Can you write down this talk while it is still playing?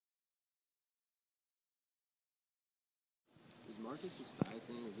Marcus's thigh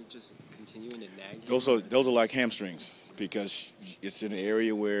thing? Is it just continuing to nag him? Those are like hamstrings because it's in an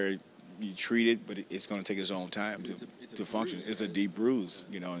area where you treat it, but it's going to take its own time to function. Bruise, it's a deep bruise,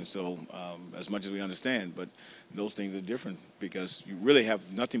 and so as much as we understand, but those things are different because you really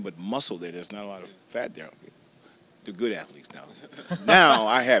have nothing but muscle there. There's not a lot of fat there. The good athletes now. Now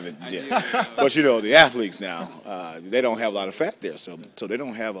I haven't yet, but the athletes now they don't have a lot of fat there, so they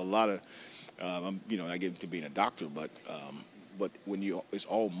don't have a lot of. I get to being a doctor, but when it's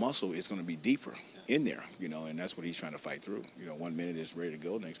all muscle, it's going to be deeper in there, and that's what he's trying to fight through. 1 minute is ready to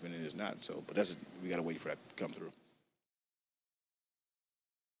go, next minute is not. So, but we got to wait for that to come through.